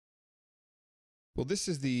Well, this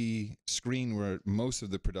is the screen where most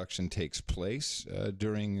of the production takes place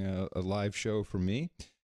during a live show for me.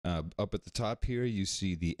 Up at the top here, you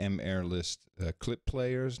see the M-Airlist clip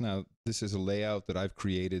players. Now, this is a layout that I've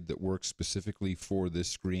created that works specifically for this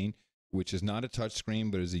screen, which is not a touch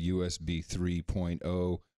screen, but is a USB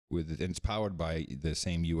 3.0 and it's powered by the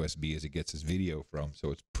same USB as it gets its video from,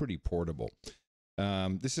 so it's pretty portable.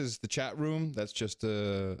 This is the chat room. That's just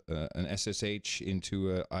an SSH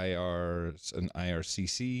into an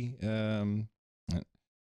IRCC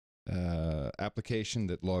application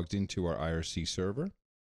that logged into our IRC server.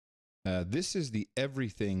 This is the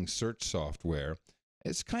everything search software.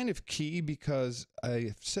 It's kind of key because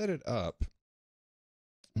I've set it up.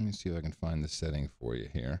 Let me see if I can find the setting for you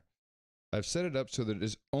here. I've set it up so that it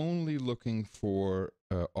is only looking for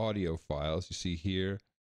audio files. You see here,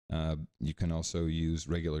 you can also use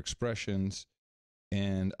regular expressions.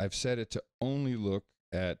 And I've set it to only look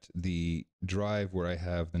at the drive where I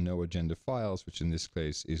have the no agenda files, which in this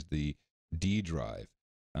case is the D drive.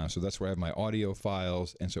 So that's where I have my audio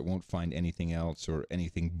files, and so it won't find anything else or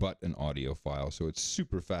anything but an audio file. So it's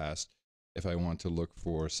super fast if I want to look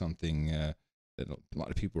for something that a lot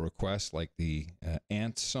of people request, like the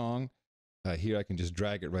Ants song. Here I can just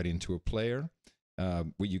drag it right into a player.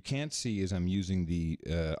 What you can't see is I'm using the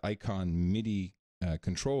icon MIDI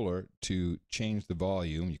controller to change the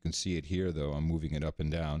volume. You can see it here, though. I'm moving it up and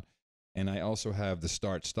down. And I also have the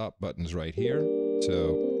start-stop buttons right here.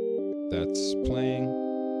 So that's playing.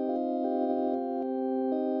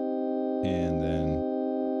 And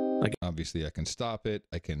then obviously I can stop it.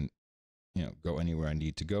 I can, go anywhere I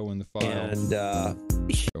need to go in the file. And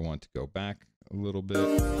if I want to go back a little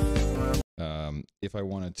bit. If I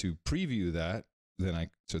wanted to preview that, then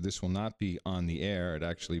so this will not be on the air. It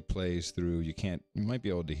actually plays through, you might be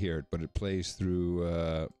able to hear it, but it plays through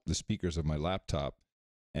the speakers of my laptop.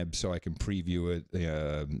 And so I can preview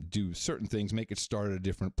it, do certain things, make it start at a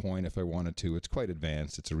different point if I wanted to. It's quite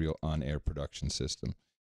advanced. It's a real on-air production system.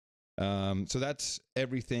 So that's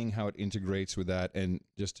everything, how it integrates with that. And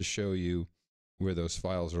just to show you where those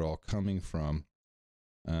files are all coming from,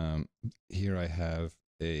 here I have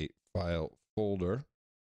a file folder.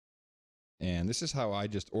 And this is how I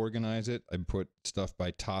just organize it. I put stuff by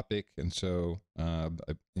topic, and so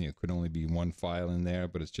it could only be one file in there,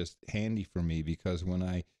 but it's just handy for me because when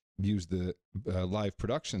I use the live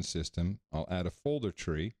production system, I'll add a folder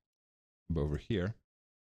tree over here.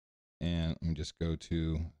 And let me just go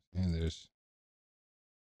to, and there's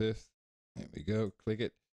fifth. There we go. Click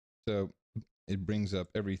it. So it brings up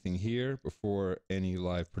everything here before any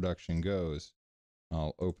live production goes.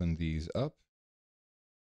 I'll open these up.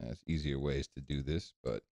 There's easier ways to do this,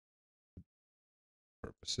 but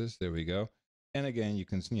purposes, there we go. And again, you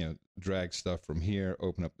can drag stuff from here,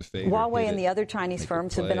 open up the fader. Huawei and the other Chinese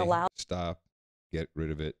firms have been allowed. Stop, get rid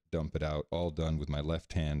of it, dump it out, all done with my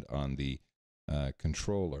left hand on the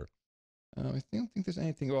controller. I don't think there's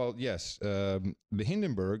anything. Well, yes, the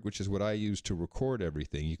Hindenburg, which is what I use to record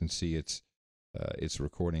everything. You can see it's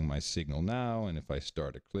recording my signal now, and if I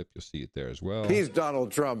start a clip, you'll see it there as well. He's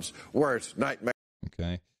Donald Trump's worst nightmare.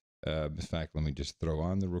 Okay. In fact, let me just throw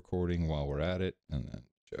on the recording while we're at it, and then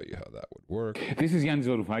show you how that would work. This is Yanis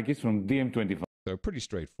Varoufakis from DM25. So pretty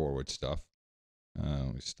straightforward stuff.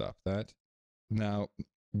 Let me stop that. Now,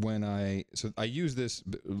 so I use this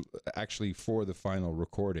actually for the final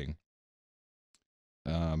recording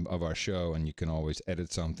of our show, and you can always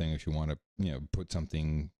edit something if you want to, put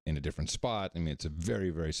something in a different spot. I mean, it's a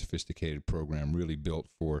very, very sophisticated program, really built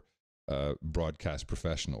for broadcast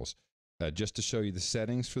professionals. Just to show you the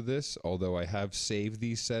settings for this, although I have saved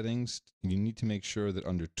these settings, you need to make sure that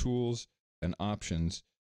under Tools and Options,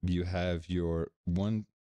 you have your 1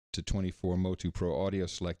 to 24 Motu Pro audio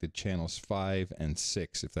selected, channels 5 and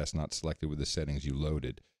 6, if that's not selected with the settings you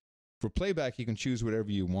loaded. For playback, you can choose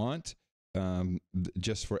whatever you want.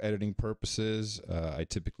 Just for editing purposes, I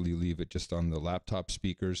typically leave it just on the laptop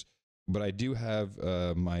speakers, but I do have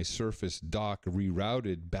my Surface dock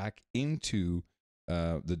rerouted back into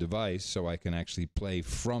the device so I can actually play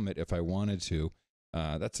from it if I wanted to.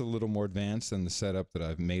 That's a little more advanced than the setup that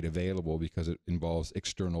I've made available because it involves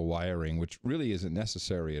external wiring, which really isn't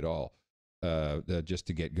necessary at all, just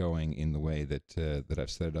to get going in the way that I've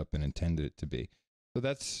set it up and intended it to be. So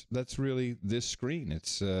that's really this screen.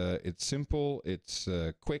 It's simple, it's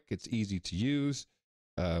quick, it's easy to use,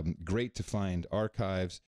 great to find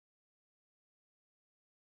archives.